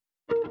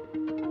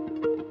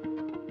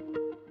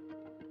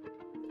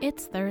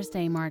It's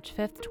Thursday, March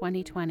 5th,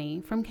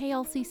 2020. From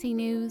KLCC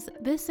News,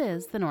 this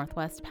is the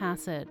Northwest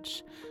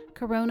Passage.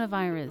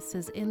 Coronavirus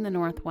is in the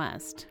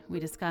Northwest.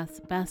 We discuss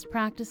best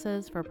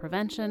practices for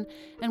prevention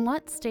and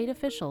what state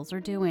officials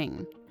are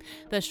doing.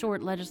 The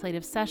short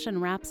legislative session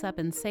wraps up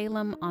in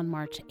Salem on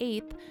March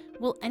 8th.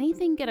 Will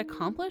anything get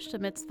accomplished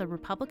amidst the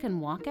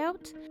Republican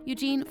walkout?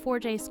 Eugene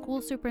 4J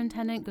School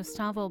Superintendent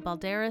Gustavo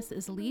Balderas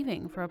is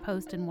leaving for a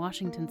post in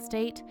Washington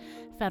state.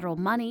 Federal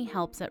money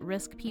helps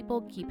at-risk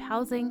people keep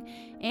housing,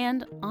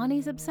 and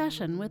Ani's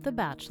obsession with the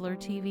Bachelor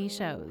TV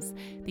shows.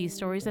 These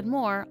stories and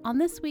more on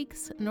this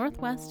week's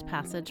Northwest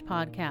Passage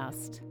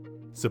podcast.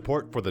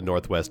 Support for the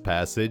Northwest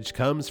Passage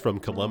comes from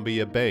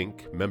Columbia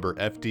Bank, member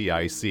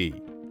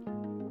FDIC.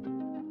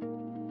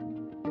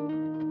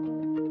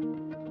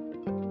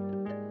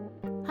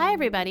 Hi,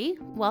 everybody.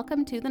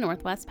 Welcome to the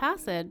Northwest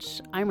Passage.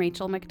 I'm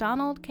Rachel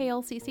McDonald,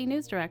 KLCC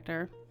News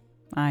Director.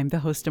 I'm the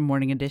host of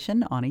Morning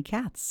Edition, Ani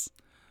Katz.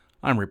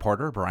 I'm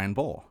reporter Brian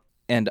Bull.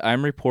 And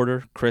I'm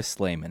reporter Chris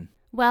Lehman.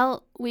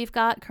 Well, we've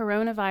got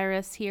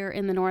coronavirus here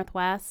in the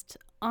Northwest.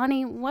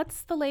 Ani,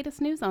 what's the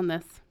latest news on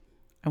this?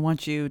 I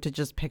want you to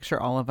just picture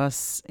all of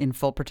us in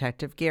full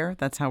protective gear.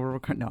 That's how we're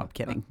recording. No, I'm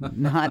kidding.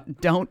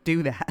 Don't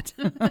do that.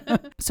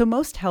 So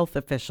most health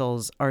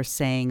officials are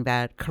saying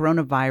that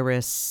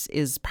coronavirus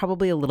is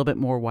probably a little bit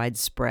more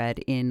widespread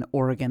in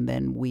Oregon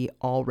than we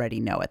already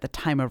know. At the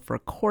time of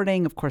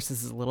recording, of course,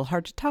 this is a little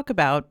hard to talk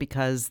about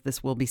because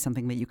this will be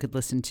something that you could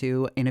listen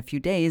to in a few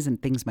days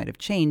and things might have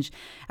changed.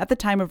 At the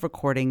time of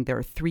recording, there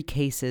are 3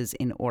 cases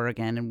in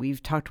Oregon, and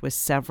we've talked with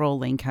several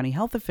Lane County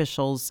health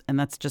officials, and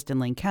that's just in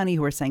Lane County,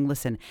 who are saying,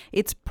 listen,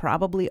 it's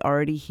probably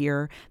already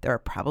here. There are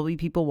probably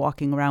people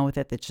walking around with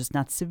it that's just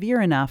not severe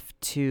enough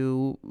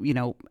to,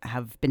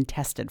 have been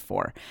tested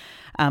for.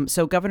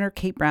 So Governor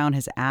Kate Brown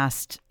has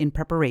asked, in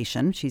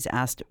preparation, she's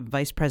asked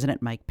Vice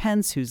President Mike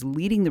Pence, who's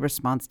leading the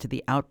response to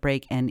the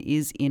outbreak and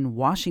is in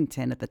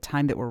Washington at the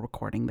time that we're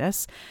recording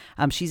this.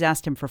 She's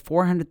asked him for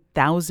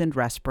 400,000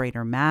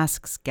 respirator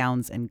masks,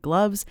 gowns, and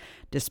gloves,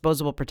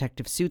 disposable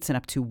protective suits, and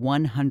up to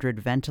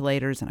 100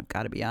 ventilators. And I've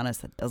got to be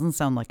honest, that doesn't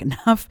sound like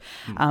enough.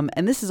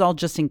 And this is all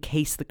just in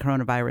case the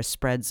coronavirus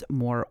spreads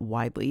more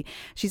widely.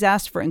 She's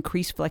asked for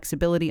increased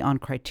flexibility on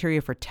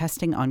criteria for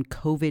testing on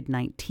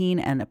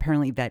COVID-19, and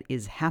apparently that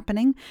is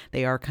happening.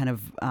 They are kind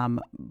of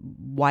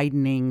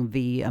widening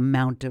the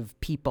amount of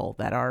people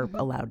that are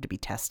allowed to be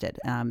tested.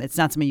 It's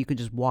not something you could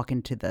just walk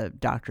into the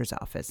doctor's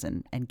office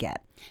and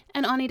get.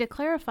 And Ani, to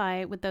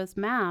clarify with those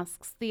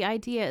masks, the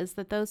idea is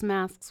that those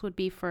masks would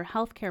be for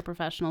healthcare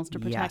professionals to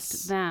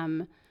protect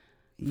them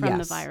from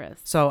the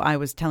virus. So I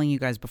was telling you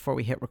guys before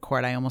we hit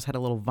record, I almost had a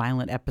little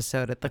violent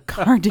episode at the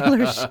car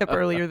dealership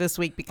earlier this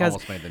week because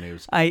almost made the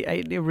news.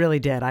 It really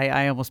did.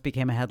 I almost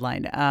became a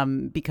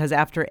headline because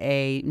after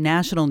a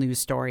national news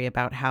story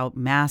about how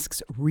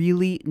masks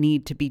really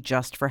need to be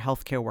just for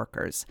healthcare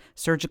workers.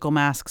 Surgical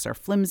masks are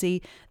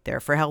flimsy. They're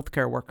for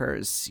healthcare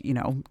workers,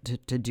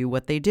 to do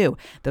what they do.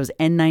 Those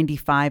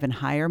N95 and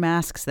higher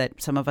masks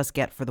that some of us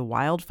get for the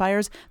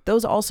wildfires,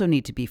 those also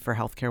need to be for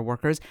healthcare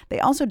workers.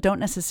 They also don't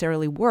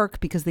necessarily work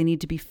because they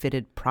need to be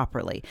fitted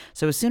properly.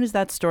 So as soon as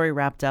that story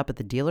wrapped up at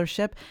the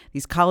dealership,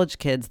 these college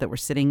kids that were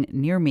sitting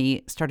near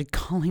me started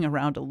calling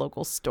around to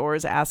local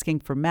stores asking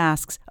for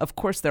masks. Of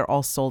course, they're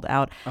all sold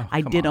out.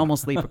 I did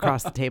almost leap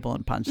across the table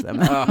and punch them.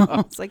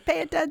 It's like,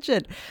 pay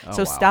attention.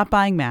 Stop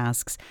buying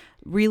masks.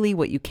 Really,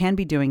 what you can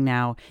be doing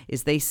now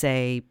is they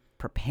say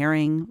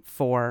preparing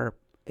for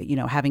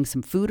having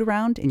some food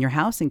around in your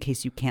house in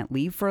case you can't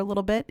leave for a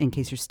little bit, in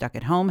case you're stuck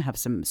at home, have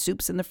some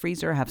soups in the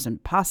freezer, have some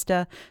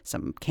pasta,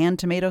 some canned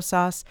tomato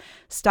sauce,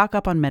 stock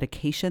up on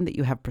medication that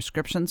you have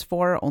prescriptions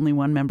for. Only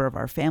one member of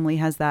our family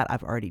has that.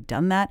 I've already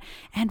done that.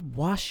 And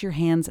wash your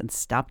hands and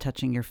stop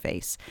touching your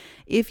face.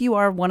 If you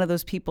are one of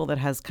those people that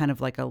has kind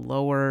of like a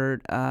lower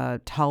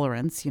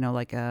tolerance,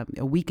 like a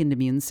weakened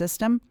immune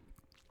system,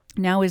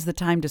 now is the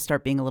time to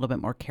start being a little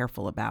bit more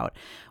careful about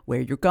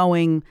where you're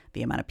going,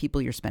 the amount of people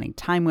you're spending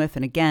time with.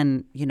 And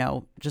again,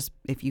 just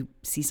if you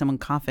see someone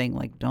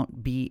coughing,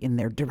 don't be in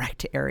their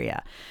direct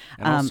area.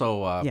 And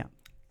also,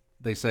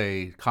 they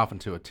say cough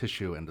into a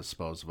tissue and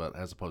dispose of it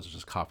as opposed to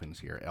just coughing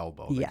to your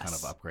elbow. They kind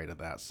of upgraded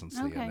that since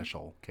the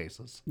initial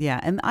cases. Yeah.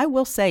 And I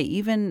will say,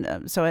 even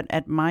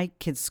at my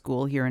kids'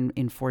 school here in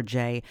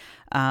 4J,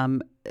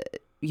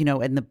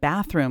 in the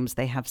bathrooms,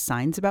 they have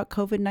signs about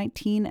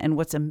COVID-19. And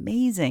what's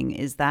amazing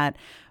is that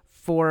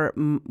for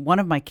one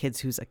of my kids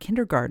who's a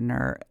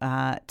kindergartner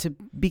to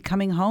be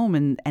coming home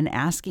and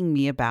asking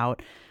me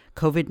about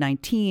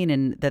COVID-19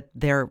 and that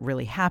they're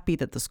really happy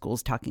that the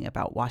school's talking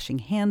about washing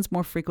hands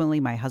more frequently.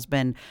 My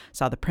husband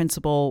saw the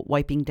principal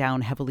wiping down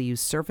heavily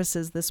used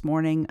surfaces this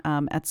morning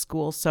at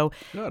school. So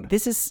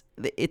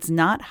it's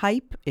not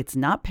hype. It's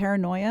not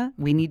paranoia.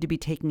 We need to be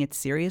taking it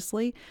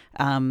seriously.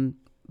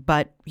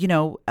 But,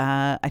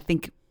 I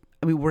think,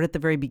 we're at the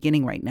very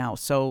beginning right now.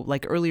 So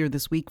earlier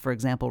this week, for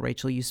example,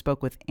 Rachel, you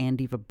spoke with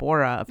Andy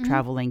Vibora of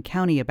Travel Lane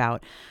County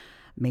about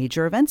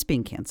major events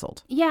being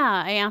canceled.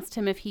 Yeah, I asked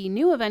him if he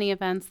knew of any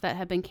events that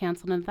had been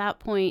canceled. And at that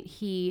point,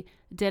 he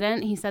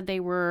didn't. He said they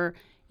were,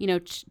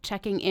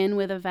 checking in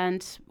with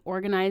event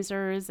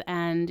organizers.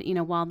 And,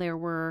 while there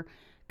were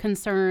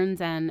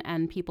concerns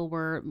and people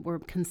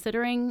were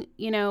considering,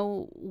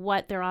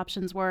 what their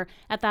options were,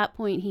 at that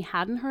point, he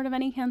hadn't heard of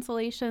any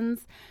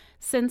cancellations.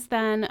 Since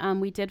then,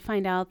 we did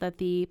find out that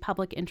the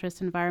Public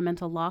Interest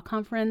Environmental Law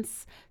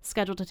Conference,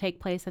 scheduled to take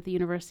place at the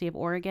University of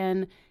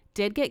Oregon,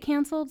 did get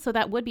canceled. So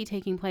that would be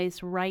taking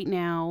place right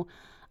now.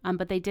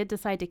 But they did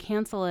decide to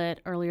cancel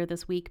it earlier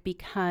this week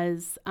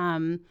because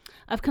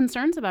of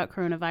concerns about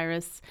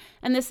coronavirus.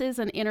 And this is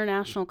an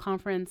international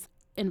conference.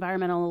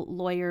 Environmental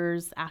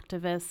lawyers,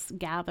 activists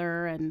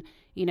gather, and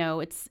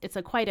it's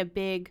quite a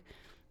big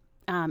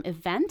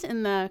event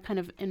in the kind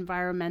of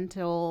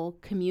environmental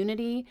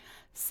community.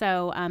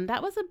 So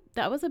that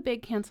was a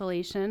big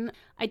cancellation.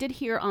 I did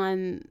hear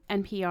on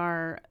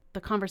NPR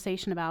the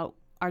conversation about,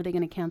 are they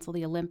going to cancel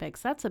the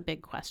Olympics? That's a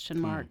big question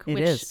mark, It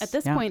which is, at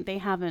this point they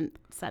haven't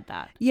said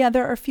that. Yeah,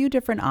 there are a few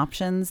different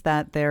options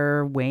that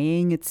they're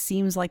weighing. It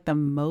seems like the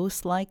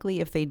most likely,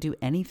 if they do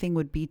anything,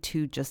 would be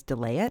to just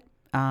delay it.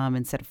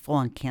 Instead of full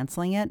on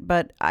canceling it.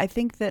 But I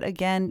think that,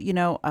 again,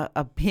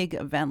 a big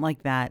event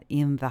like that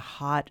in the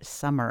hot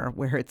summer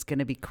where it's going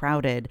to be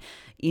crowded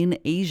in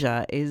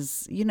Asia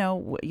is,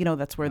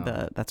 that's where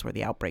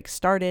the outbreak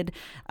started.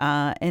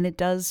 And it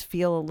does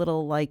feel a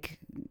little like,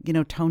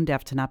 tone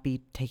deaf to not be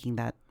taking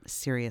that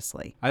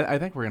seriously. I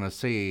think we're going to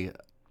see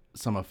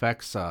some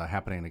effects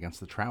happening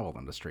against the travel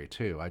industry,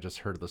 too. I just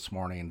heard this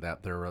morning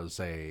that there was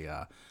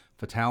a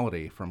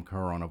fatality from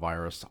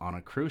coronavirus on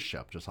a cruise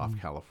ship just off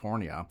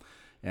California.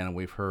 And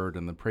we've heard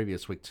in the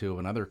previous week, too, of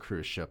another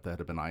cruise ship that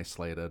had been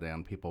isolated,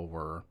 and people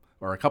were,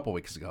 or a couple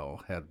weeks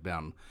ago, had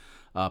been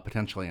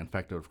potentially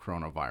infected with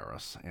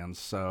coronavirus. And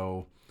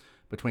so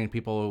between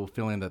people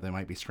feeling that they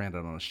might be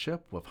stranded on a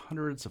ship with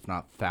hundreds, if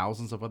not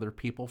thousands of other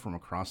people from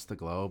across the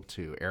globe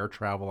to air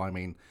travel, I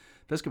mean,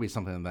 this could be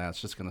something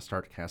that's just going to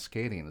start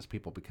cascading as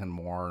people become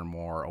more and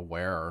more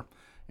aware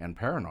and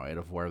paranoid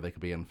of where they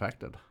could be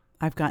infected.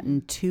 I've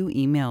gotten 2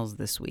 emails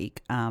this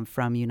week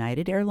from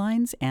United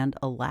Airlines and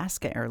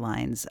Alaska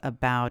Airlines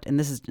about, and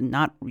this is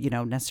not,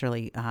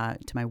 necessarily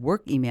to my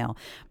work email,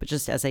 but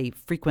just as a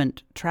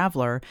frequent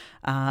traveler,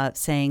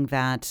 saying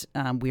that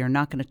we are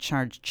not going to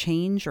charge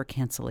change or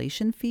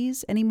cancellation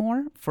fees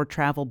anymore for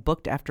travel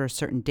booked after a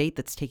certain date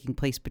that's taking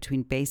place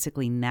between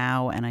basically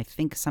now and I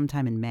think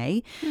sometime in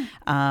May,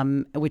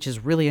 which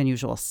is really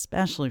unusual,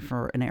 especially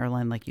for an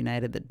airline like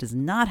United that does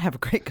not have a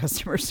great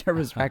customer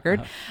service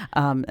record.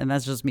 And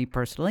that's just me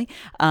personally.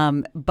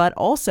 But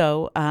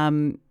also,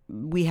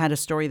 we had a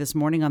story this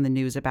morning on the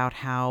news about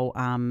how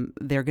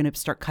they're going to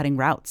start cutting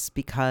routes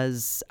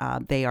because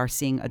they are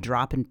seeing a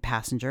drop in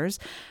passengers.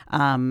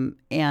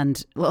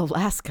 And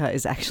Alaska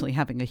is actually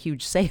having a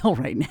huge sale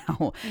right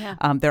now.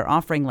 Yeah. They're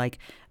offering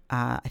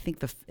I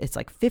think it's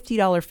like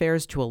 $50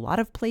 fares to a lot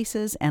of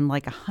places and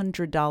like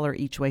 $100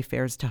 each way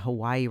fares to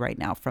Hawaii right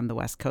now from the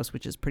West Coast,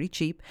 which is pretty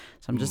cheap.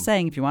 So I'm just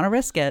saying, if you want to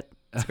risk it,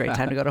 it's a great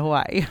time to go to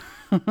Hawaii.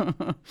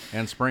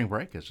 And spring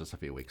break is just a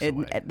few weeks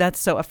away. That's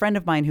so. A friend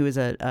of mine who is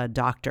a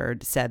doctor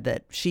said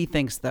that she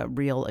thinks the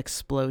real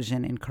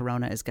explosion in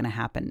corona is going to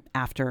happen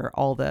after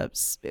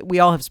we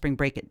all have spring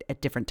break at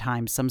different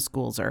times. Some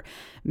schools are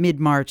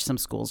mid-March, some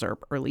schools are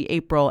early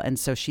April. And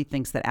so she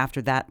thinks that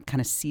after that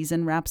kind of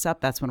season wraps up,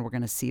 that's when we're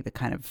going to see the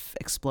kind of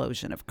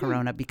explosion of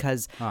corona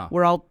because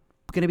we're all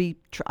going to be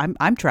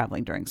I'm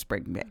traveling during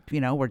spring break. We're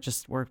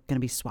going to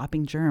be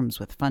swapping germs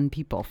with fun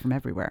people from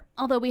everywhere.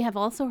 Although we have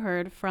also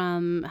heard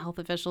from health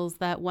officials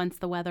that once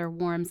the weather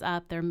warms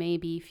up, there may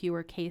be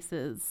fewer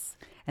cases.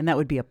 And that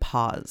would be a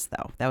pause,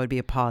 though. That would be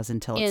a pause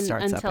until it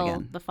starts up again.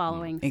 Until the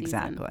following season.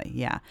 Exactly,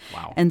 yeah.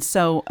 Wow. And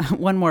so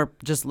one more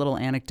just little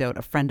anecdote.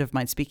 A friend of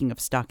mine, speaking of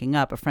stocking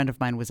up, a friend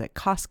of mine was at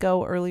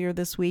Costco earlier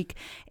this week.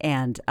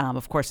 And,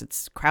 of course,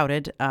 it's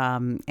crowded.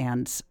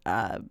 And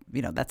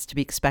that's to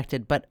be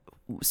expected. But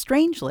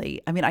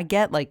strangely, I mean, I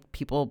get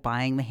people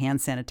buying the hand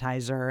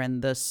sanitizer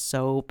and the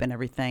soap and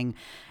everything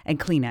and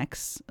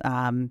Kleenex.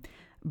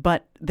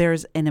 But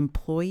there's an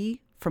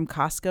employee from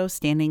Costco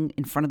standing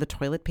in front of the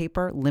toilet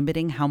paper,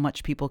 limiting how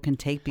much people can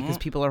take because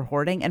people are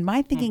hoarding. And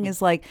my thinking is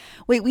wait,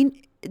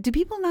 do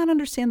people not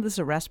understand this is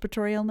a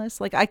respiratory illness?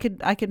 I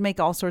could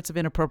make all sorts of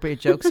inappropriate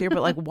jokes here,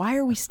 but why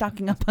are we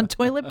stocking up on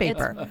toilet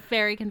paper? It's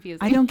very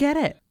confusing. I don't get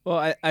it.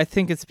 Well, I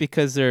think it's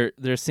because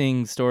they're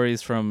seeing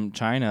stories from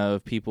China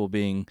of people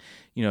being,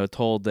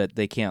 told that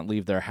they can't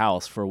leave their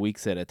house for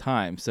weeks at a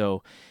time.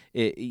 So,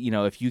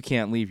 if you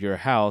can't leave your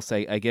house,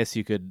 I guess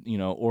you could,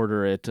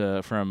 order it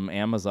from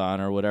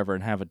Amazon or whatever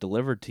and have it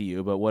delivered to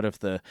you. But what if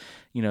the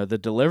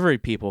delivery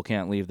people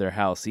can't leave their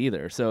house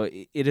either? So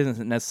it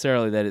isn't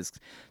necessarily that it's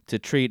to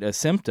treat a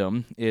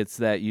symptom. It's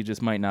that you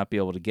just might not be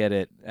able to get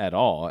it at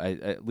all.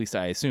 At least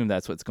I assume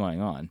that's what's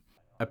going on.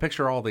 I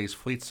picture all these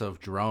fleets of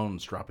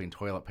drones dropping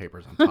toilet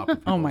papers on top of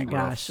people's Oh my roofs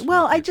gosh. in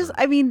Well, the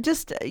I mean,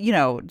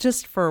 future.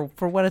 just for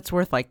what it's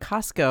worth, like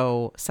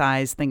Costco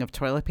size thing of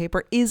toilet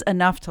paper is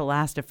enough to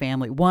last a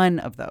family. One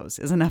of those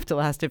is enough to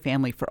last a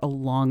family for a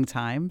long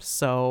time.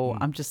 So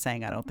I'm just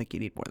saying, I don't think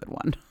you need more than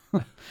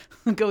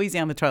one. Go easy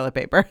on the toilet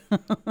paper.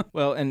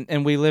 Well,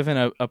 and we live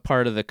in a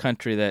part of the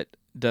country that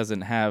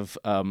doesn't have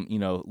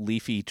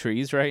leafy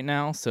trees right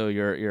now, so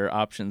your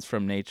options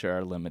from nature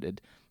are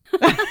limited.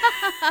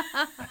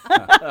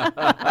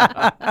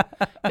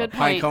 Good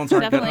Pine point. cones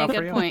aren't good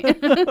Definitely a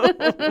enough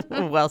good for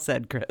point. Well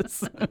said,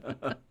 Chris.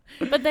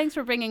 But thanks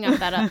for bringing up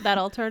that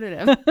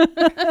alternative.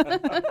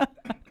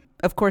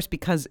 Of course,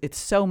 because it's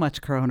so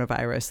much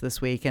coronavirus this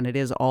week, and it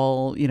is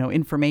all,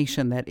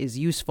 information that is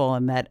useful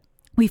and that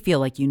we feel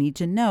like you need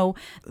to know.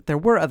 There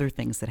were other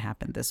things that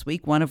happened this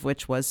week, one of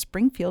which was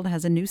Springfield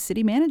has a new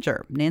city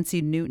manager.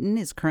 Nancy Newton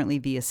is currently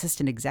the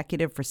assistant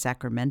executive for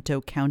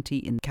Sacramento County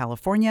in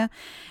California.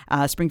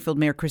 Springfield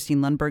Mayor Christine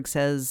Lundberg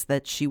says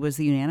that she was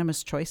the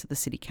unanimous choice of the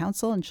city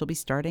council, and she'll be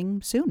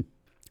starting soon.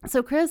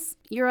 So, Chris,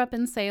 you're up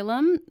in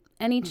Salem.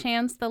 Any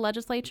chance the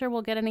legislature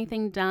will get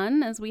anything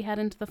done as we head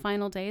into the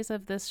final days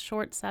of this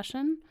short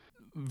session?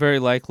 Very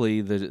likely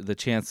the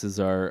chances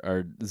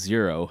are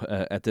zero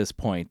at this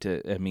point.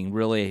 I mean,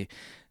 really,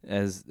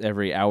 as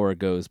every hour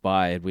goes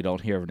by and we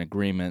don't hear of an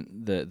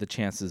agreement, the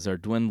chances are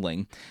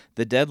dwindling.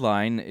 The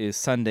deadline is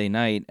Sunday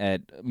night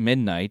at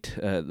midnight,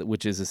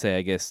 which is to say,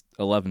 I guess,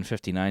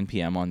 11:59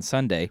 p.m. on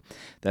Sunday.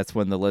 That's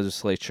when the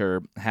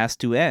legislature has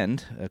to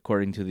end,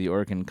 according to the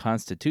Oregon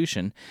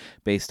Constitution,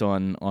 based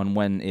on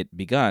when it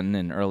begun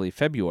in early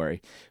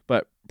February.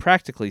 But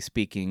practically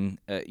speaking,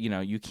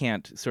 you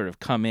can't sort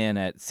of come in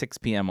at 6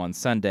 p.m. on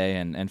Sunday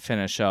and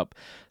finish up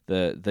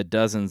the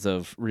dozens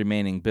of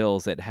remaining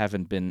bills that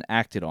haven't been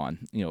acted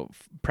on.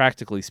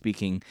 Practically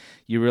speaking,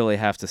 you really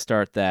have to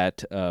start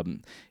that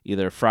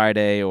either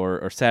Friday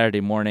or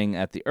Saturday morning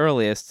at the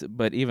earliest,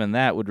 but even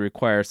that would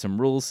require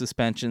some rule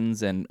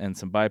suspensions and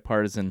some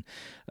bipartisan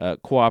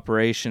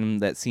cooperation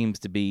that seems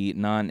to be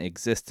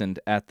non-existent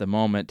at the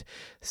moment.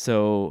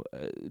 So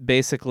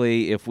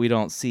basically, if we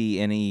don't see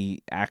any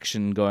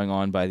action going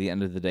on by the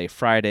end of the day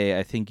Friday,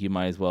 I think you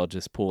might as well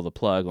just pull the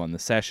plug on the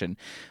session.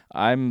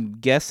 I'm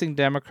guessing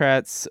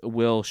Democrats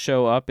will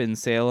show up in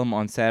Salem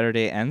on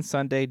Saturday and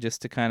Sunday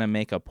just to kind of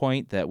make a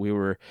point that we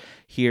were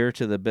here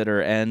to the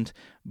bitter end.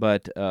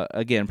 But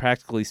again,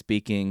 practically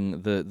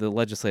speaking, the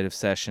legislative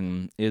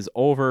session is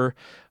over.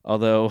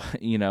 Although,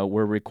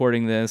 we're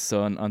recording this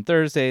on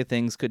Thursday,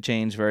 things could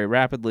change very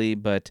rapidly,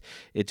 but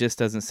it just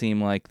doesn't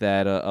seem like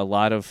that. A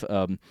lot of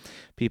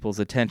people's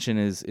attention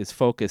is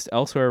focused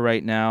elsewhere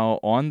right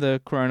now on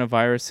the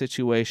coronavirus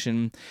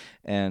situation.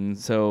 And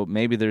so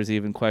maybe there's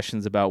even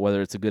questions about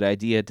whether it's a good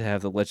idea to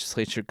have the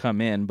legislature come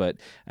in. But,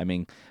 I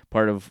mean,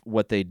 part of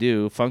what they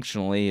do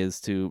functionally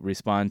is to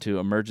respond to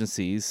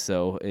emergencies.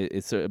 So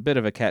it's a bit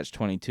of a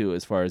catch-22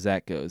 as far as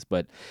that goes.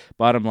 But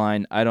bottom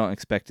line, I don't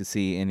expect to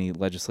see any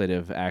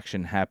legislative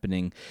action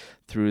happening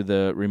through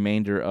the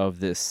remainder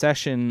of this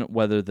session.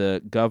 Whether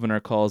the governor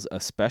calls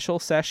a special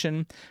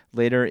session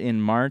later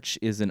in March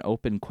is an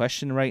open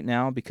question right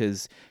now,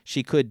 because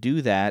she could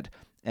do that.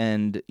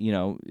 And,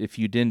 if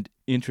you didn't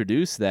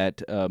introduce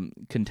that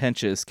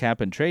contentious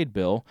cap and trade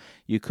bill,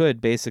 you could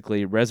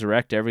basically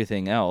resurrect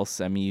everything else.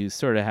 I mean, you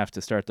sort of have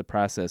to start the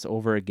process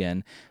over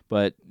again,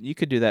 but you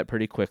could do that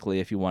pretty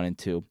quickly if you wanted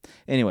to.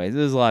 Anyway,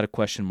 there's a lot of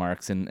question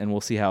marks, and we'll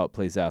see how it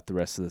plays out the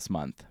rest of this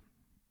month.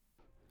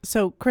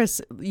 So,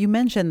 Chris, you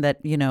mentioned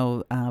that,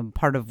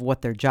 part of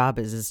what their job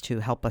is to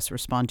help us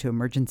respond to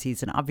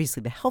emergencies. And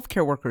obviously, the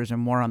healthcare workers are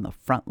more on the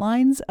front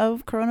lines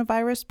of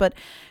coronavirus. But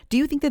do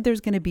you think that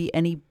there's going to be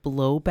any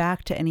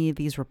blowback to any of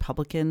these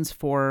Republicans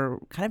for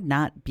kind of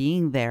not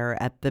being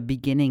there at the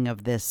beginning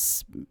of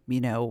this,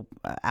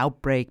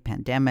 outbreak,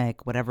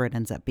 pandemic, whatever it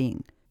ends up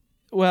being?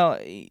 Well,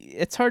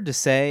 it's hard to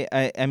say.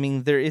 I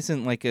mean, there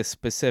isn't like a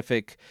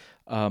specific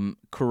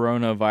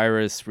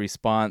coronavirus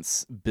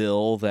response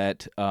bill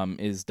that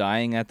is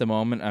dying at the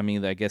moment. I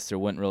mean, I guess there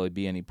wouldn't really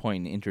be any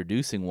point in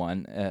introducing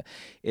one.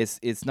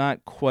 It's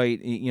not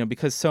quite,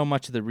 because so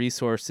much of the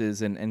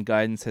resources and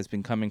guidance has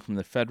been coming from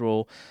the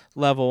federal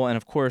level. And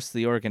of course,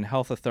 the Oregon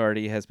Health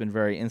Authority has been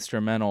very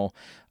instrumental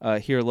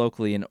here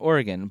locally in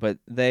Oregon. But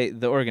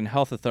the Oregon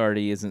Health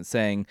Authority isn't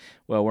saying,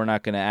 well, we're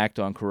not going to act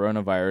on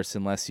coronavirus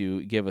unless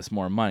you give us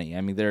more money.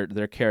 I mean,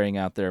 they're carrying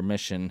out their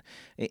mission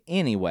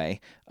anyway.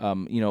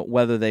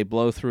 Whether they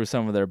blow through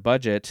some of their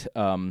budget,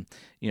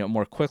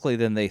 more quickly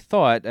than they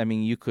thought, I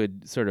mean, you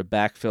could sort of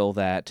backfill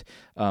that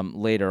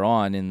later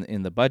on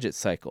in the budget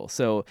cycle.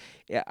 So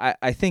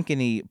I think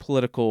any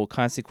political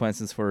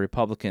consequences for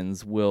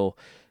Republicans will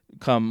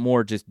come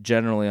more just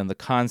generally on the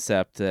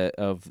concept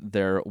of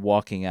their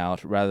walking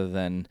out rather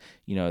than,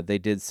 they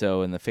did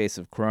so in the face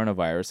of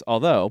coronavirus.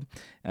 Although,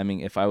 I mean,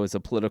 if I was a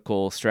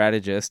political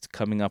strategist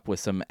coming up with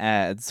some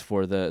ads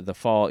for the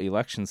fall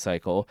election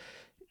cycle,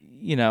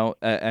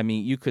 I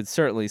mean, you could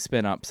certainly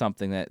spin up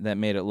something that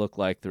made it look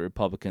like the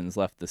Republicans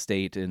left the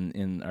state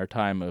in our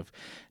time of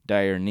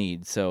dire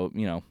need. So,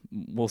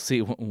 we'll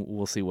see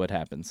what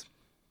happens.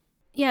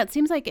 Yeah, it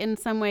seems like in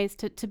some ways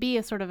to be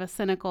a sort of a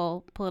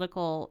cynical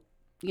political,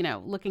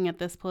 looking at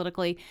this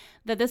politically,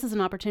 that this is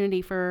an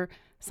opportunity for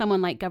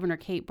someone like Governor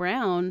Kate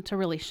Brown to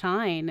really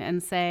shine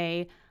and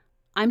say,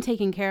 I'm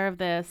taking care of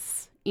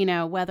this,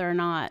 whether or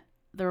not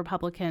the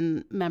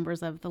Republican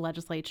members of the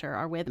legislature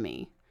are with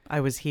me. I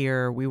was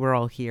here. We were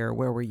all here.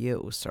 Where were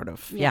you? Sort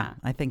of. Yeah.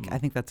 I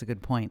think that's a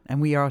good point. And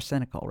we are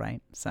cynical,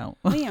 right? So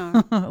we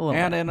are.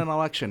 And in an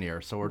election year,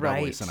 so we're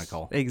doubly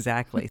cynical.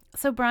 Exactly.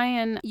 So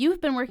Brian,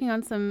 you've been working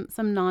on some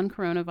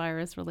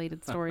non-coronavirus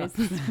related stories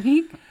this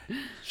week.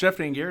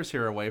 Shifting gears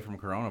here away from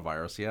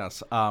coronavirus,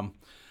 yes.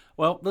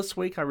 Well, this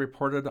week I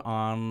reported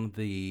on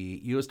the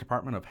U.S.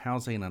 Department of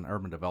Housing and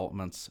Urban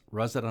Development's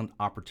Resident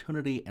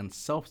Opportunity and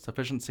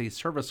Self-Sufficiency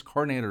Service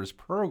Coordinators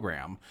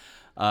Program,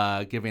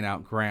 giving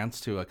out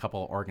grants to a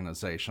couple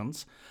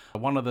organizations.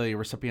 One of the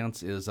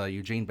recipients is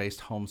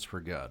Eugene-based Homes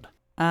for Good.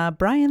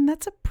 Brian,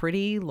 that's a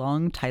pretty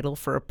long title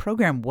for a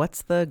program.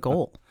 What's the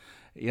goal?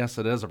 Yes,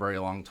 it is a very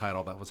long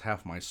title. That was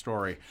half my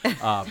story.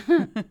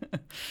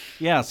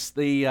 Yes,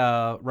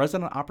 the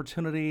Resident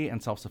Opportunity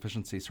and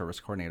Self-Sufficiency Service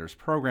Coordinators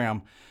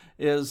Program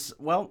is,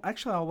 well,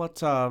 actually, I'll let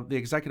the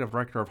Executive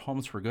Director of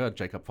Homes for Good,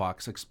 Jacob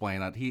Fox,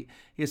 explain it. He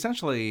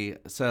essentially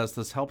says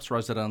this helps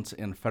residents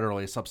in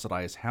federally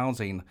subsidized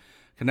housing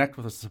connect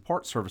with the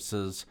support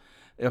services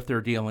if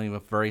they're dealing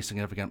with very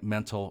significant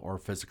mental or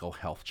physical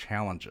health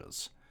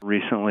challenges.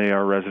 Recently,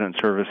 our resident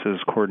services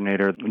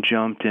coordinator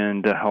jumped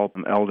in to help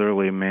an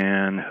elderly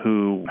man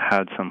who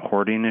had some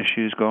hoarding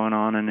issues going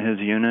on in his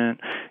unit.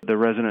 The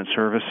resident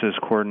services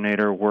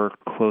coordinator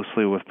worked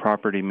closely with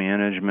property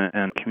management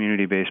and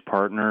community-based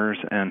partners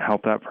and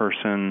helped that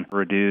person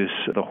reduce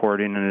the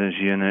hoarding in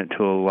his unit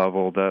to a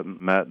level that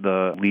met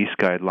the lease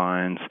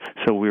guidelines.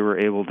 So we were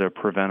able to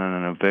prevent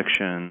an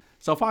eviction.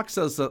 So Fox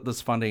says that this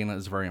funding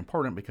is very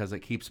important because it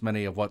keeps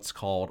many of what's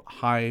called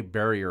high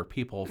barrier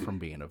people from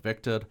being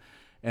evicted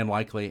and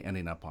likely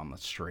ending up on the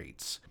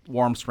streets.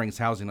 Warm Springs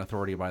Housing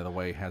Authority, by the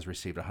way, has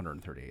received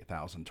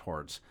 $138,000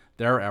 towards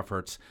their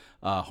efforts.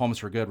 Homes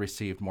for Good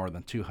received more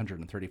than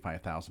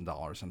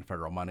 $235,000 in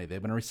federal money.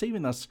 They've been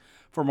receiving this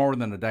for more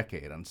than a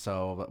decade, and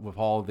so with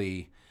all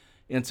the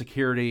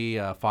insecurity,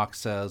 Fox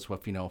says,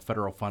 with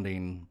federal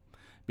funding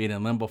being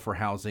in limbo for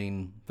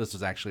housing, this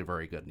is actually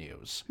very good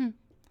news.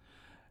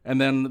 And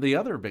then the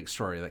other big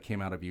story that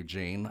came out of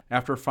Eugene,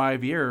 after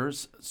 5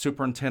 years,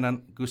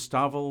 Superintendent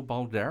Gustavo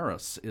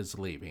Balderas is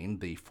leaving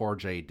the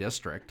 4J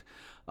district.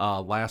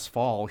 Last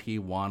fall, he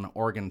won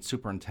Oregon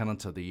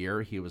Superintendent of the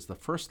Year. He was the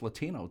first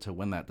Latino to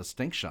win that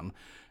distinction.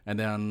 And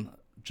then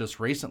just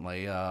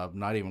recently,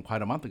 not even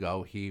quite a month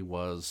ago, he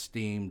was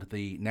deemed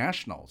the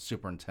National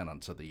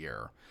Superintendent of the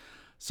Year.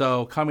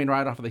 So coming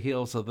right off of the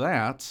heels of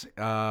that,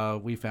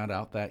 we found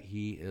out that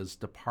he is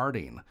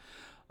departing.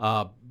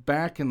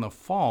 Back in the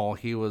fall,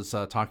 he was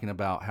talking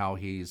about how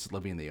he's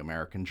living the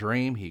American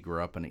dream. He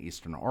grew up in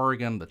Eastern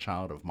Oregon, the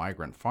child of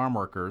migrant farm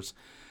workers,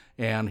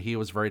 and he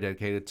was very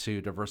dedicated to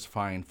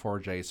diversifying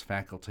 4J's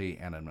faculty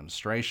and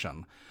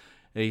administration.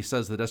 He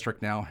says the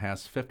district now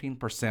has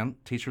 15%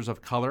 teachers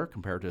of color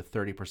compared to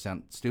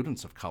 30%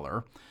 students of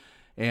color.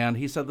 And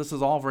he said this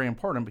is all very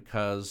important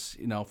because,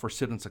 for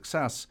student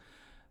success,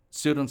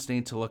 students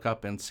need to look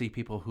up and see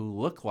people who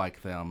look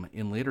like them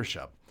in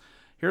leadership.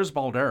 Here's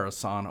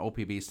Balderas on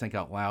OPB's Think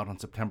Out Loud in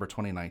September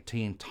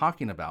 2019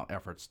 talking about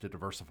efforts to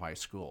diversify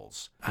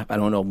schools. I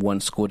don't know of one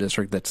school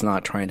district that's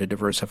not trying to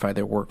diversify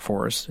their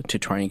workforce to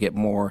try and get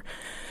more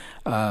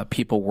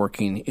people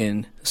working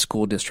in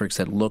school districts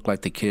that look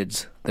like the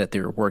kids that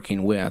they're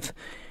working with.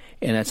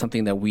 And that's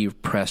something that we've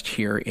pressed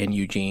here in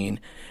Eugene,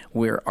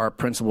 where our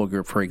principal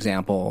group, for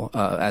example,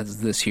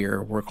 as this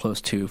year, we're close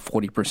to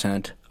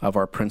 40% of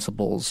our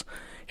principals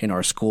in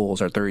our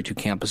schools, our 32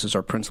 campuses,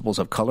 are principals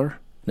of color.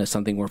 That's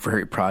something we're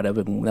very proud of,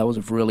 and that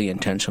was really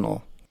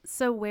intentional.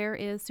 So where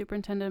is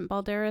Superintendent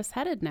Balderas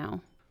headed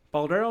now?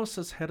 Balderas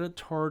is headed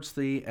towards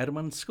the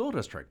Edmond School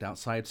District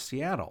outside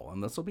Seattle,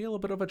 and this will be a little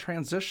bit of a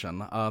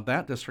transition.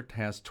 That district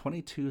has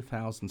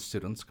 22,000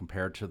 students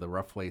compared to the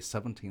roughly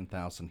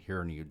 17,000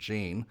 here in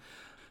Eugene.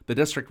 The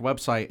district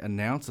website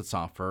announced its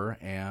offer,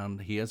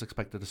 and he is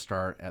expected to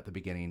start at the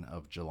beginning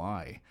of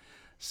July.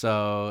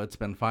 So it's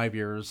been 5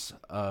 years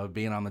of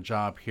being on the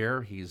job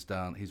here. He's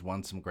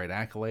won some great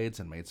accolades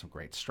and made some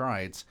great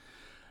strides.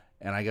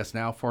 And I guess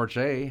now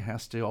 4J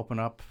has to open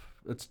up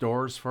its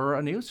doors for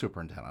a new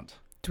superintendent.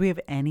 Do we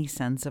have any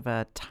sense of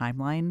a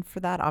timeline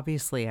for that?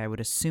 Obviously, I would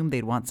assume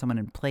they'd want someone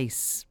in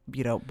place,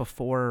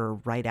 before or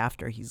right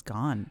after he's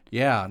gone.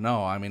 Yeah,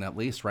 no, at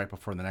least right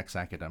before the next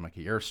academic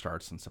year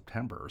starts in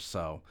September.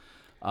 So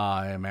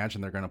I imagine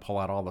they're going to pull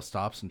out all the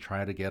stops and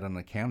try to get in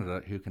a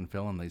candidate who can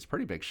fill in these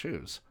pretty big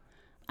shoes.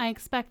 I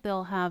expect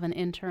they'll have an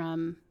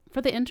interim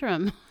for the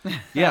interim.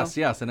 Yes,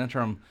 an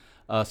interim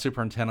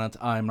superintendent.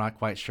 I'm not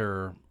quite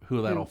sure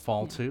who that'll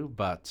fall to,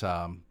 but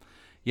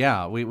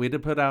Yeah, we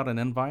did put out an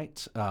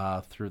invite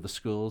through the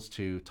schools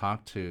to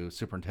talk to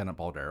Superintendent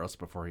Balderas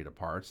before he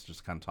departs,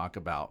 just kind of talk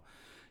about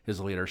his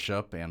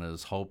leadership and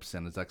his hopes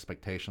and his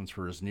expectations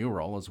for his new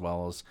role, as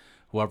well as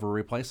whoever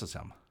replaces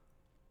him.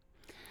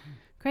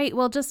 Great.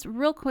 Well, just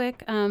real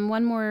quick,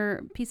 one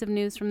more piece of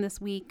news from this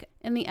week.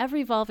 In the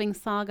ever-evolving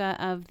saga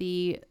of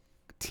the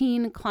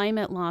teen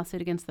climate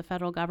lawsuit against the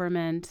federal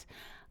government,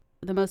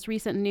 the most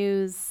recent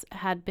news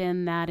had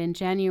been that in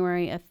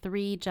January, a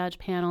 3-judge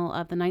panel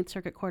of the Ninth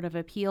Circuit Court of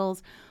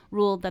Appeals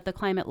ruled that the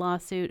climate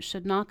lawsuit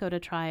should not go to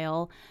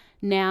trial.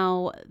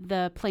 Now,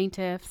 the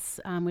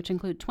plaintiffs, which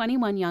include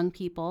 21 young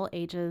people,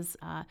 ages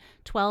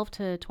 12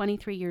 to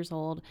 23 years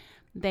old,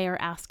 they are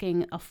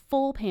asking a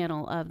full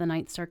panel of the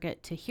Ninth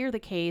Circuit to hear the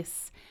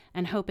case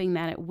and hoping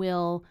that it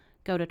will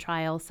go to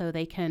trial so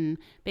they can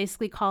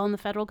basically call on the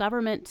federal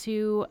government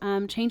to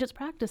change its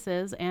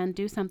practices and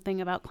do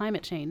something about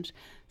climate change.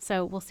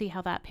 So we'll see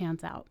how that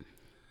pans out.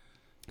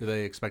 Do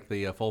they expect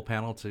the full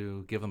panel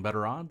to give them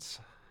better odds?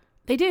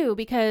 They do,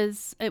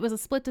 because it was a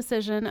split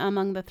decision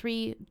among the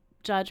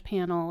 3-judge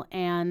panel,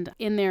 and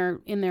in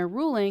their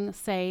ruling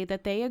say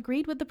that they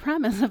agreed with the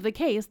premise of the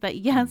case that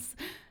yes,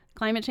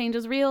 climate change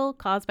is real,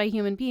 caused by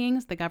human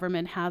beings. The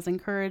government has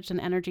encouraged an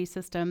energy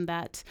system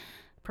that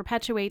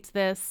perpetuates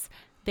this.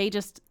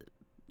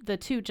 The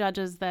 2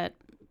 judges that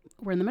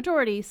were in the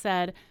majority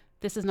said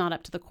this is not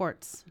up to the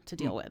courts to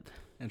deal with.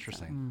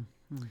 Interesting.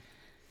 So,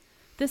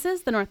 this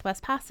is the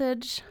Northwest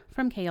Passage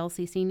from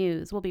KLCC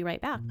News. We'll be right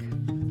back.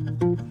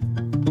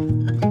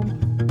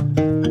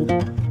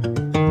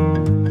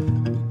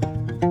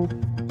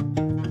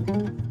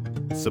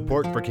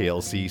 Support for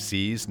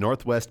KLCC's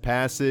Northwest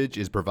Passage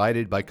is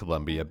provided by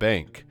Columbia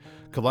Bank.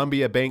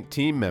 Columbia Bank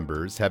team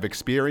members have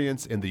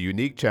experience in the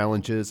unique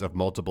challenges of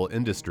multiple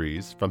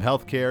industries, from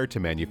healthcare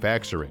to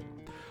manufacturing.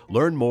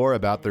 Learn more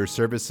about their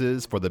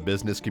services for the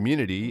business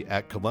community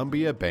at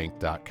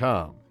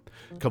columbiabank.com.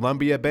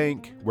 Columbia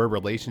Bank, where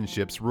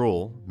relationships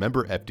rule.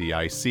 Member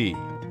FDIC.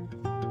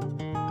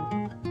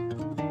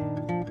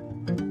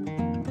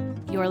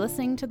 You're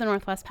listening to the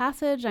Northwest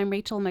Passage. I'm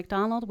Rachel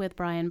McDonald with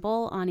Brian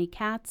Bull, Ani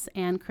Katz,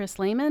 and Chris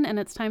Lehman, and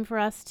it's time for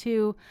us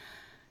to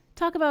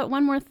talk about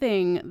one more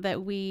thing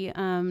that we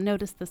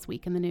noticed this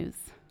week in the news.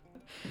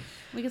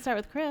 We can start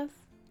with Chris.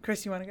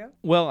 Chris, you want to go?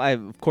 Well,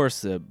 of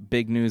course,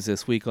 big news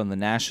this week on the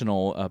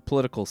national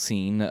political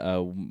scene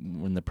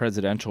when the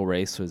presidential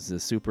race was the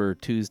Super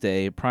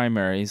Tuesday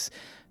primaries.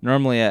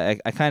 Normally,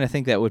 I kind of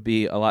think that would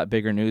be a lot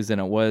bigger news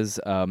than it was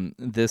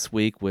this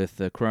week with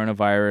the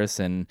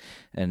coronavirus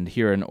and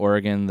here in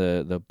Oregon,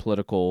 the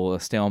political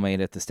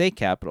stalemate at the state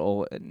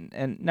capitol.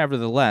 And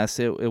nevertheless,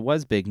 it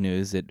was big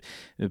news. It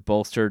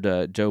bolstered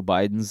Joe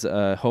Biden's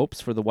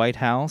hopes for the White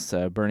House.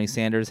 Bernie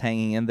Sanders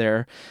hanging in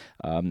there.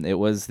 It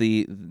was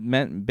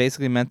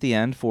basically meant the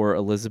end for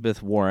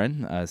Elizabeth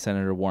Warren.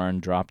 Senator Warren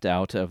dropped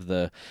out of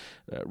the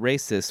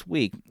race this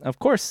week. Of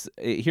course,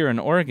 here in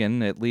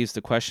Oregon, it leaves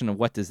the question of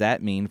what does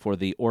that mean for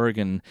the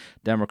Oregon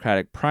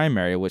Democratic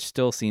primary, which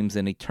still seems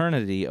an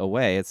eternity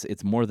away.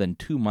 It's more than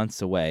 2 months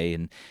away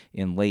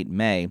in late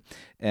May.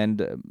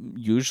 And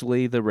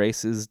usually the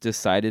race is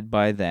decided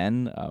by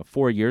then.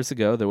 4 years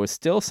ago, there was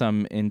still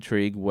some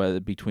intrigue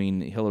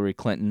between Hillary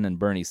Clinton and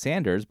Bernie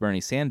Sanders.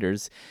 Bernie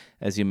Sanders,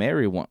 as you may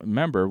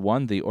remember,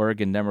 won the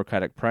Oregon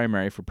Democratic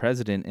primary for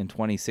president in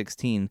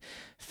 2016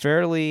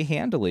 fairly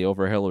handily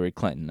over Hillary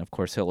Clinton. Of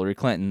course, Hillary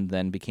Clinton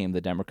then became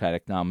the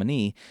Democratic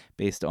nominee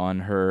based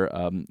on her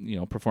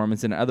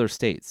performance in other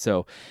states.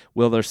 So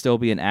will there still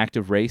be an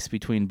active race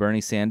between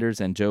Bernie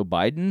Sanders and Joe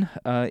Biden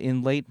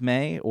in late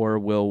May, or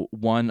will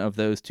one of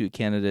those 2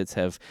 candidates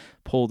have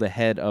pulled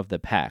ahead of the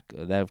pack?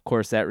 Of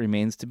course, that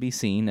remains to be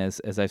seen, as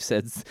I've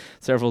said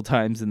several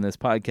times in this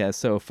podcast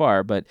so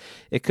far. But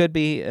it could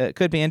be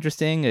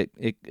interesting.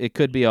 It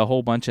could be a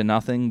whole bunch of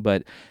nothing.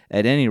 But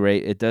at any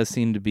rate, it does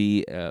seem to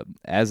be,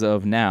 as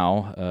of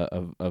now,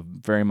 a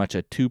very much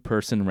a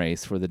 2-person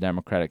race for the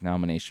Democratic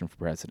nomination for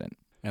president.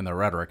 And the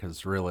rhetoric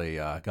has really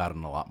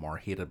gotten a lot more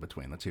heated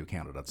between the 2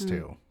 candidates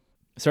too.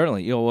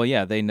 Certainly. Well,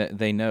 yeah,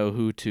 they know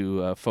who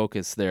to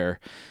focus their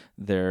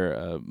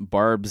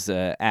barbs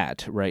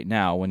at right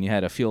now. When you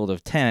had a field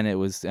of 10, it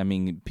was,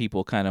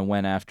 people kind of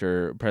went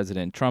after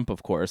President Trump,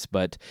 of course,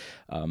 but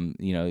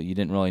you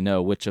didn't really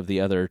know which of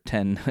the other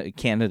 10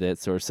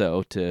 candidates or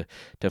so to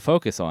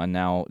focus on.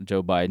 Now,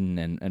 Joe Biden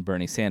and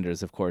Bernie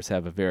Sanders, of course,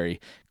 have a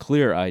very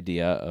clear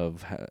idea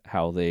of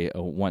how they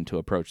want to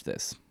approach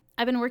this.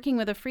 I've been working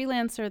with a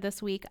freelancer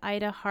this week,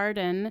 Ida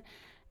Harden,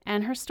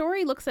 and her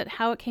story looks at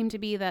how it came to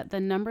be that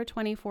the number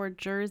 24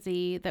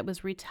 jersey that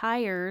was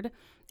retired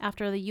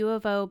after the U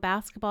of O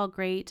basketball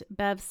great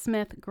Bev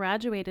Smith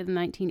graduated in the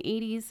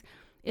 1980s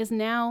is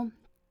now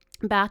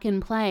back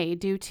in play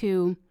due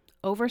to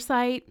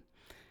oversight,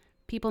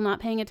 people not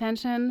paying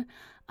attention.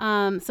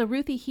 So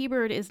Ruthie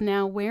Hebert is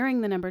now wearing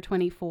the number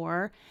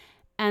 24.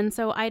 And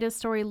so Ida's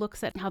story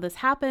looks at how this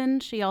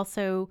happened. She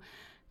also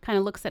kind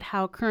of looks at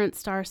how current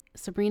star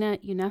Sabrina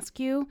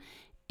Ionescu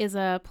is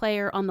a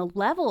player on the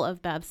level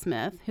of Bev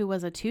Smith, who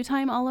was a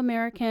 2-time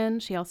All-American.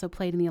 She also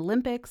played in the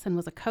Olympics and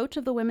was a coach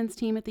of the women's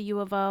team at the U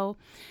of O.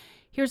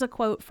 Here's a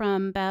quote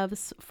from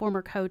Bev's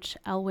former coach,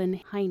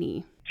 Elwyn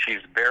Heine.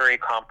 She's very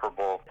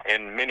comparable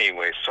in many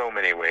ways, so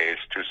many ways,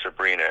 to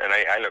Sabrina. And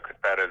I look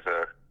at that as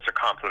a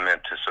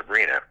compliment to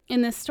Sabrina.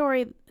 In this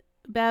story,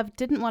 Bev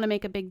didn't want to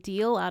make a big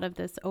deal out of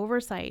this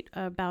oversight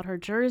about her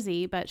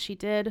jersey, but she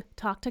did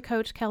talk to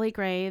Coach Kelly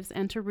Graves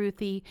and to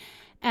Ruthie.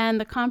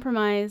 And the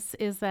compromise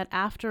is that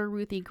after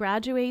Ruthie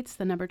graduates,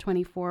 the number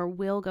 24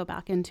 will go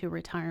back into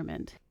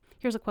retirement.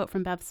 Here's a quote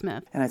from Bev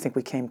Smith. And I think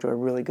we came to a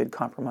really good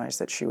compromise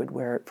that she would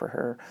wear it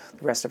for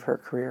the rest of her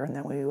career, and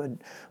then we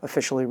would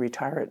officially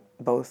retire it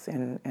both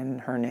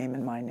in her name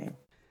and my name.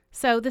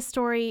 So this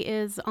story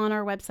is on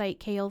our website,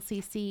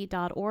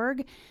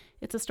 klcc.org.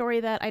 It's a story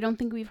that I don't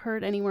think we've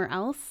heard anywhere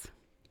else,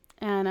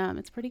 and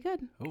it's pretty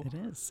good. Ooh. It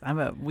is.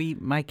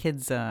 My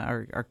kids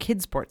are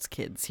kid sports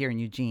kids here in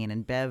Eugene,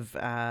 and Bev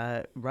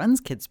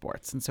runs kid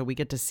sports, and so we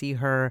get to see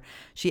her.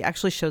 She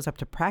actually shows up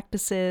to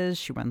practices.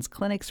 She runs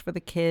clinics for the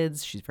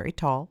kids. She's very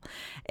tall,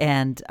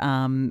 and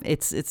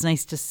it's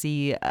nice to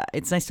see.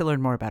 It's nice to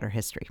learn more about her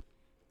history.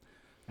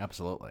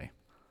 Absolutely.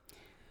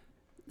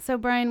 So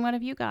Brian, what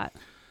have you got?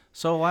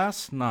 So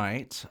last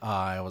night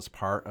I was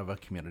part of a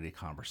community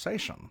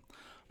conversation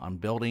on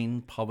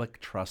building public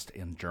trust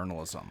in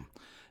journalism.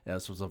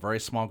 This was a very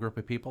small group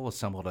of people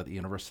assembled at the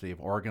University of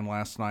Oregon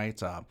last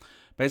night,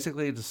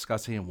 basically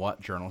discussing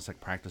what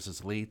journalistic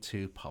practices lead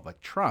to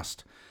public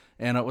trust.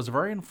 And it was a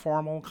very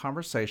informal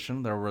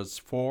conversation. There was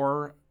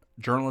 4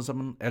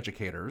 journalism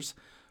educators,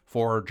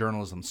 4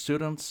 journalism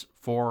students,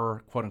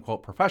 4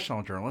 quote-unquote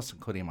professional journalists,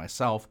 including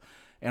myself,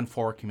 and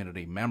 4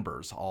 community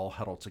members, all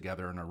huddled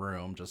together in a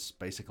room, just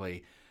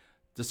basically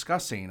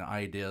discussing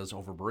ideas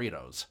over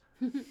burritos.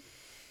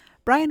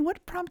 Brian,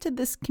 what prompted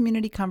this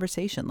community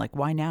conversation? Like,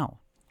 why now?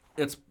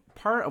 It's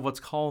part of what's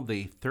called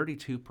the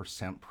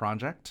 32%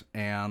 Project.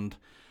 And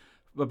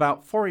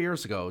about 4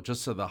 years ago,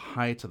 just at the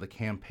height of the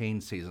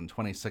campaign season,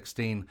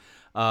 2016,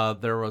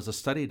 there was a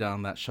study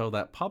done that showed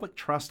that public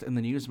trust in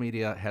the news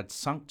media had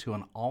sunk to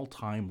an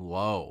all-time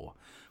low,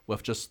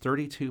 with just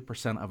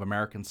 32% of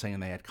Americans saying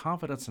they had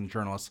confidence in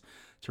journalists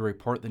to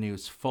report the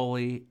news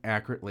fully,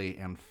 accurately,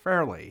 and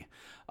fairly.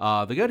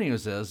 The good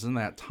news is, in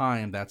that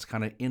time, that's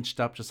kind of inched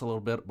up just a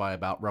little bit by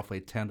about roughly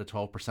 10 to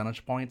 12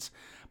 percentage points.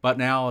 But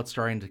now it's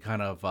starting to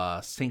kind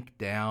of sink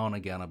down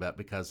again a bit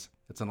because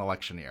it's an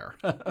election year.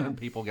 And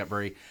people get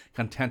very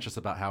contentious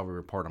about how we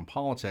report on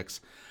politics.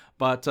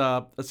 But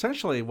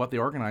essentially what the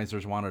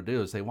organizers want to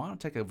do is they want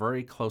to take a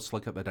very close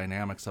look at the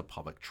dynamics of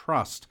public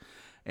trust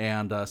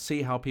and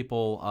see how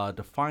people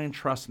define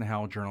trust and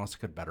how journalists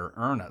could better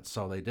earn it.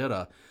 So they did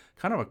a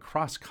kind of a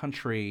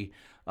cross-country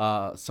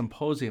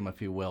symposium,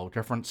 if you will,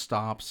 different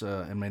stops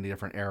in many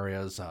different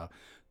areas.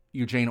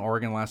 Eugene,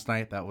 Oregon last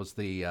night, that was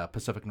the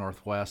Pacific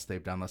Northwest.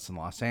 They've done this in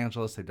Los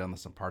Angeles. They've done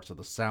this in parts of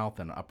the South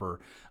and upper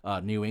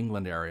New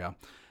England area.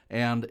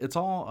 And it's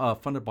all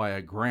funded by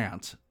a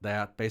grant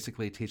that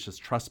basically teaches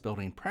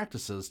trust-building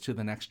practices to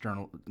the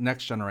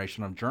next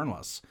generation of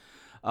journalists.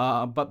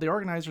 But the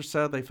organizers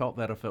said they felt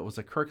that if it was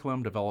a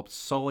curriculum developed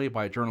solely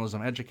by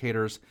journalism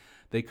educators,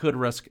 they could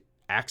risk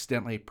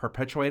accidentally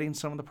perpetuating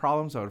some of the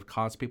problems that would have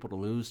caused people to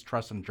lose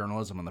trust in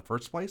journalism in the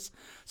first place.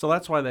 So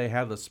that's why they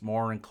had this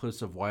more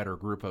inclusive, wider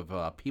group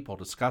of people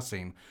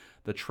discussing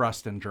the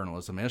trust in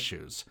journalism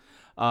issues.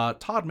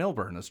 Todd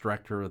Milburn is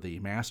director of the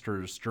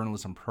Master's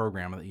Journalism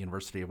program at the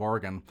University of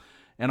Oregon,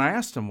 and I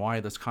asked him why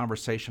this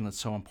conversation is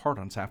so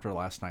important after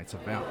last night's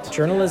event.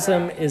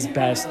 Journalism is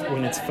best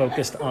when it's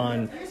focused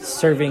on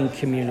serving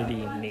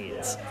community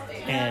needs.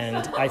 And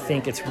I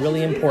think it's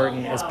really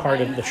important as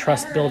part of the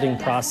trust building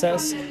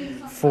process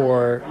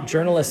for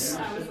journalists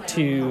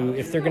to,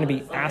 if they're going to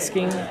be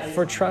asking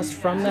for trust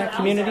from that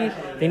community,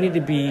 they need to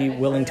be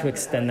willing to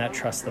extend that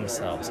trust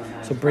themselves.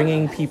 So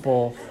bringing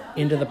people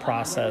into the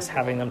process,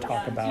 having them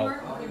talk about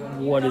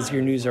what is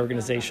your news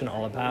organization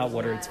all about,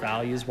 what are its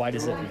values, why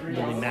does it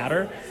really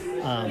matter,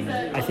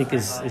 I think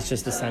is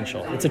just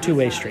essential. It's a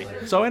two-way street.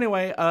 So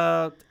anyway,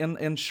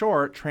 in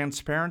short,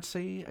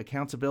 transparency,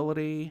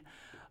 accountability,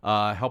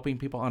 helping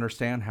people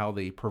understand how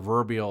the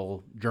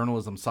proverbial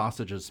journalism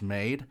sausage is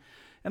made,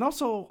 and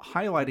also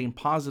highlighting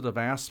positive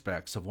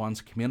aspects of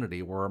one's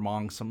community were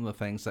among some of the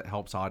things that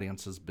helps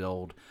audiences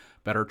build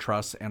better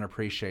trust and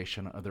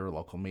appreciation of their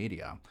local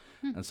media.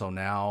 And so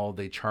now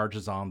the charge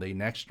is on the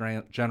next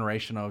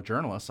generation of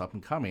journalists up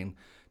and coming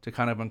to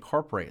kind of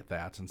incorporate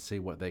that and see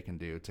what they can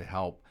do to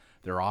help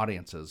their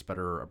audiences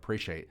better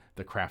appreciate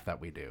the craft that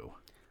we do.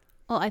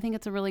 Well, I think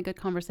it's a really good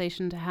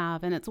conversation to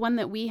have, and it's one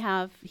that we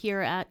have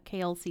here at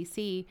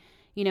KLCC,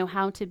 you know,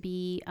 how to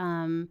be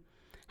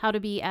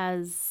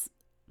as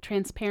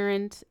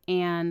transparent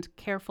and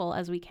careful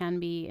as we can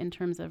be in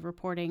terms of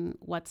reporting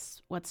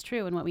what's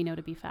true and what we know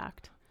to be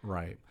fact.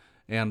 Right.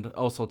 And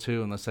also,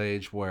 too, in this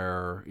age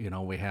where, you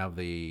know, we have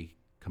the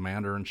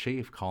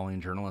commander-in-chief calling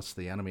journalists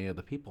the enemy of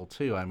the people,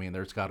 too. I mean,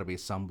 there's got to be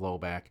some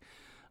blowback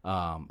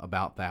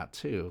about that,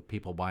 too,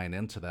 people buying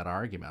into that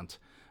argument.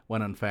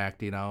 when in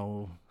fact,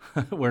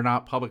 we're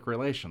not public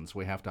relations.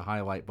 We have to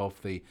highlight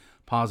both the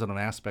positive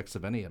aspects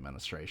of any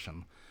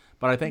administration.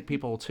 But I think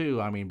people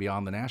too,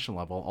 beyond the national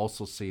level,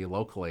 also see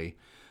locally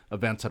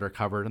events that are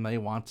covered, and they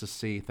want to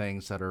see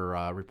things that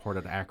are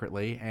reported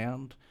accurately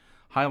and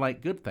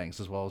highlight good things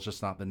as well as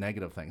just not the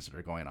negative things that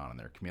are going on in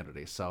their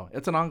community. So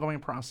it's an ongoing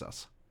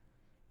process.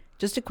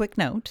 Just a quick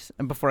note,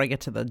 and before I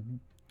get to the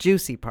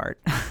juicy part,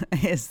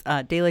 is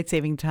daylight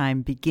saving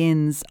time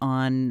begins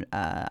on,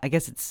 I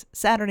guess it's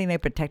Saturday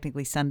night, but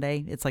technically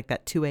Sunday. It's like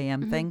that 2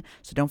 a.m. thing.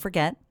 So don't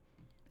forget,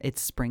 it's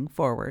spring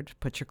forward.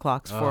 Put your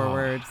clocks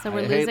forward. So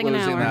we're losing an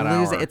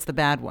hour. It's the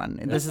bad one.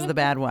 This is the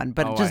bad one.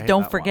 But just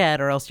don't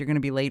forget, or else you're going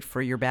to be late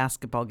for your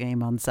basketball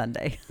game on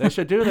Sunday. They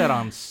should do that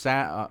on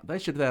they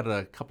should do that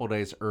a couple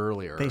days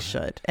earlier. They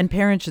should. And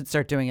parents should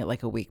start doing it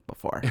like a week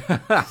before.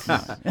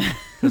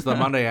 Because the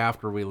Monday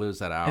after we lose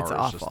that hour it's is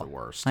awful. just the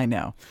worst. I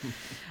know.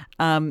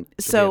 Should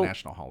be a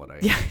national holiday.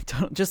 Yeah,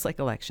 just like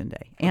Election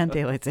Day and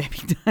daylight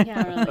saving time.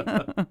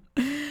 Yeah,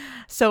 really.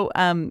 So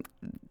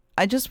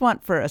I just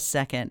want for a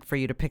second for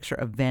you to picture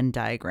a Venn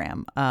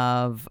diagram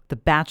of the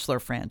Bachelor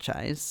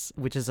franchise,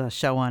 which is a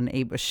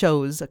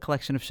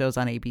collection of shows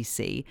on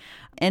ABC,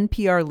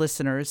 NPR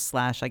listeners /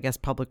 I guess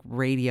public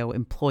radio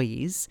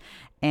employees.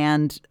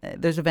 And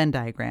there's a Venn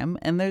diagram,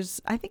 and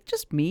there's, I think,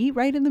 just me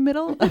right in the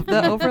middle of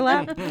the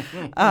overlap.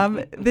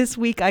 This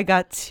week, I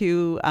got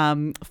to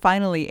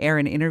finally air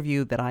an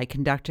interview that I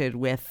conducted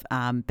with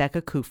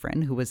Becca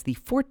Kufrin, who was the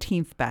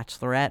 14th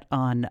Bachelorette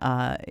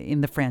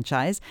in the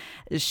franchise.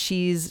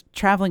 She's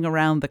traveling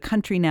around the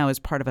country now as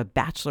part of a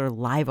Bachelor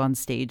Live on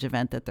Stage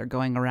event that they're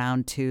going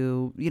around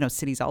to,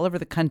 cities all over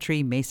the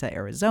country: Mesa,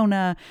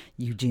 Arizona,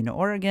 Eugene,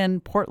 Oregon,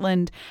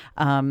 Portland,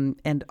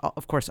 and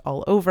of course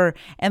all over.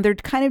 And they're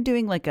kind of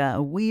doing like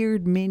a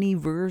weird mini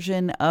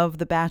version of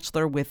The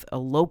Bachelor with a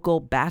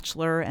local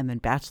bachelor and then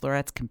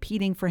bachelorettes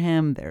competing for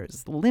him.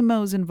 There's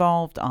limos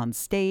involved on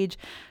stage.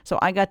 So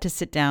I got to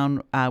sit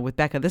down with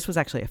Becca. This was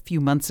actually a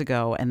few months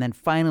ago, and then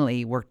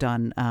finally worked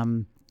on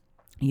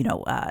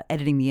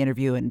editing the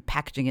interview and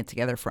packaging it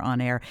together for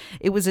on air.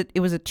 It was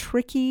a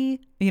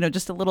tricky,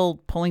 just a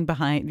little pulling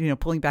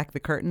back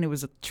the curtain. It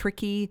was a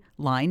tricky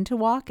line to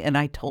walk. And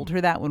I told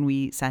her that when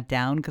we sat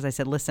down, because I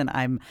said, listen,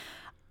 I'm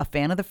a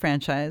fan of the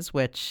franchise,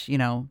 which,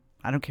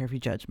 I don't care if you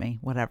judge me,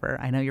 whatever.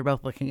 I know you're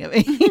both looking at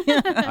me.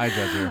 I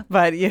judge you.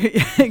 But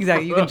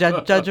exactly, you can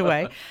judge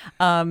away.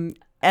 And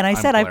I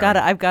said,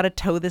 I've got to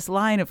toe this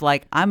line of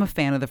like, I'm a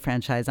fan of the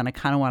franchise and I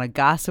kind of want to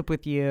gossip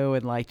with you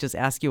and like just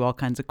ask you all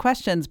kinds of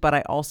questions. But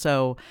I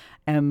also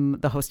am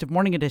the host of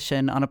Morning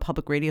Edition on a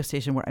public radio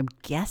station where I'm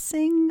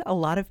guessing a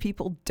lot of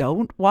people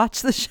don't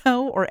watch the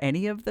show or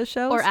any of the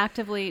shows. Or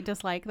actively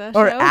dislike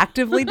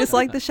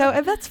the show.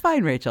 And that's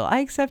fine, Rachel. I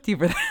accept you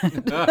for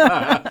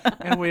that.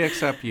 And we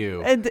accept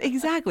you. And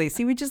exactly.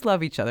 See, we just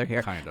love each other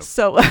here. Kind of.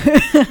 So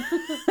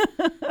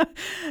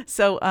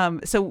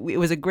it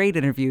was a great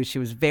interview. She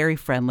was very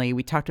friendly.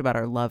 We talked about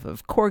our love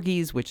of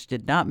corgis, which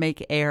did not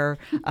make air.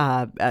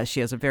 She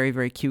has a very,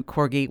 very cute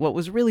corgi. What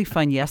was really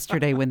fun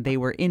yesterday when they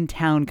were in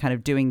town kind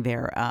of doing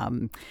their,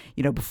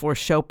 before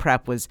show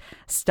prep, was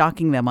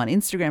stalking them on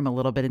Instagram a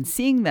little bit and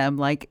seeing them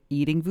like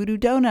eating voodoo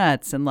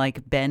donuts. And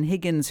like Ben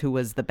Higgins, who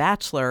was the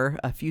Bachelor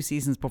a few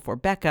seasons before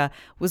Becca,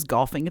 was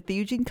golfing at the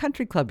Eugene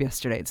Country Club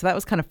yesterday. So that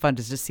was kind of fun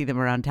to just see them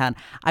around town.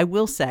 I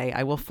will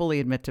fully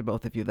admit to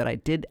both of you that I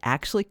did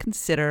actually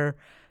consider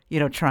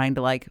trying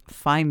to like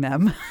find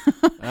them.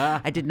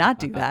 I did not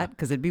do that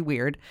because it'd be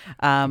weird.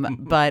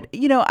 But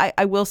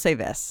I will say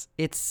this: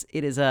 it's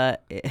not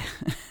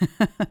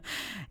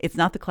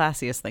the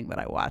classiest thing that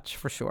I watch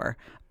for sure.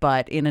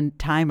 But in a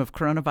time of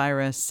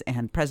coronavirus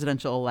and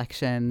presidential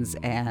elections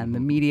and the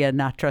media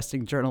not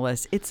trusting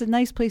journalists, it's a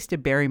nice place to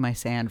bury my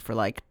sand for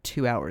like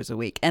 2 hours a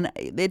week. And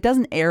it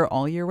doesn't air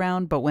all year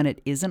round, but when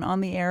it isn't on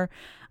the air,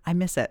 I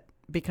miss it.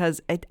 Because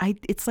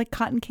it's like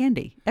cotton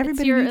candy.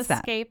 Everybody needs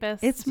that.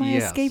 It's my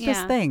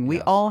escapist thing. We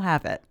all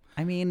have it.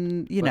 I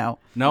mean, No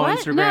what?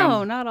 Instagram.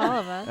 No, not all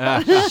of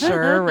us.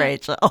 Sure,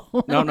 Rachel.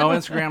 No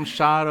Instagram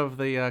shot of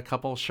the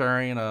couple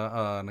sharing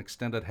an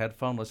extended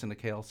headphone listening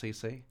to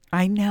KLCC.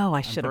 I know.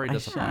 I should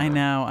have. I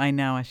know.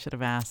 I should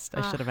have asked.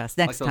 Next like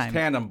time. Like those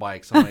tandem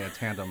bikes, only a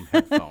tandem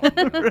headphone.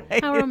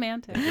 Right. How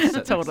romantic.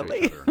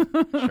 Totally.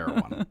 Share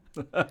one.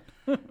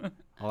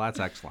 Well,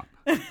 that's excellent.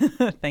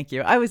 Thank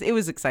you. It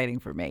was exciting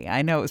for me.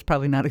 I know it was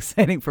probably not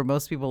exciting for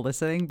most people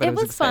listening, but it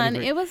was fun.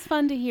 It was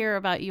fun to hear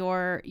about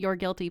your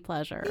guilty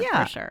pleasure.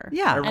 Yeah, for sure.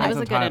 Yeah, and it was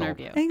a good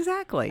interview.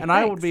 Exactly. And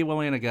thanks. I would be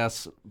willing to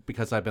guess,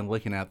 because I've been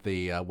looking at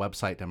the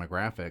website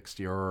demographics,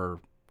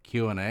 your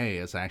Q&A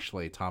is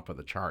actually top of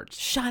the charts.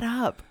 Shut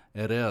up.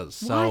 It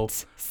is. What?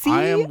 So See?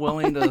 I am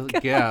willing to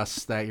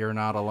guess that you're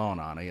not alone,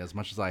 Ani. As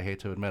much as I hate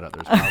to admit it,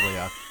 there's probably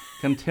a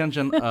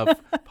contingent of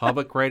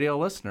public radio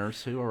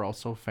listeners who are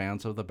also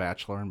fans of The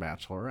Bachelor and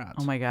Bachelorette.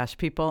 Oh my gosh,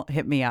 people,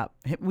 hit me up.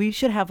 We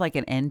should have like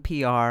an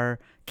NPR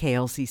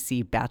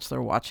KLCC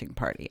Bachelor watching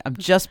party. I'm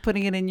just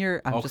putting it in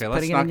your head. Okay,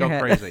 let's not go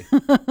crazy.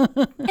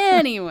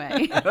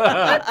 Anyway.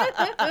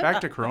 Back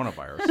to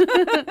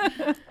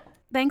coronavirus.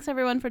 Thanks,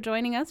 everyone, for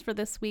joining us for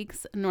this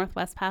week's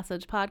Northwest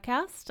Passage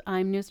podcast.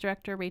 I'm News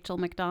Director Rachel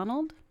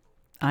McDonald.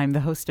 I'm the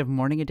host of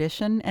Morning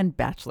Edition and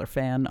Bachelor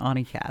fan,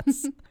 Ani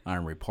Katz.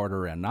 I'm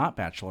reporter and not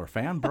Bachelor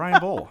fan, Brian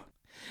Bull.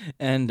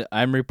 And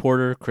I'm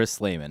reporter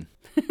Chris Lehman.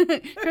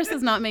 Chris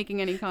is not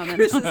making any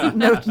comments.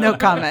 No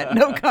comment.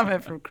 No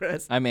comment from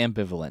Chris. I'm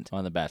ambivalent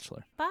on The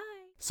Bachelor. Bye.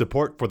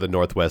 Support for the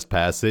Northwest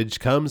Passage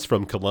comes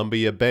from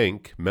Columbia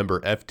Bank, member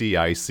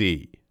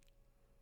FDIC.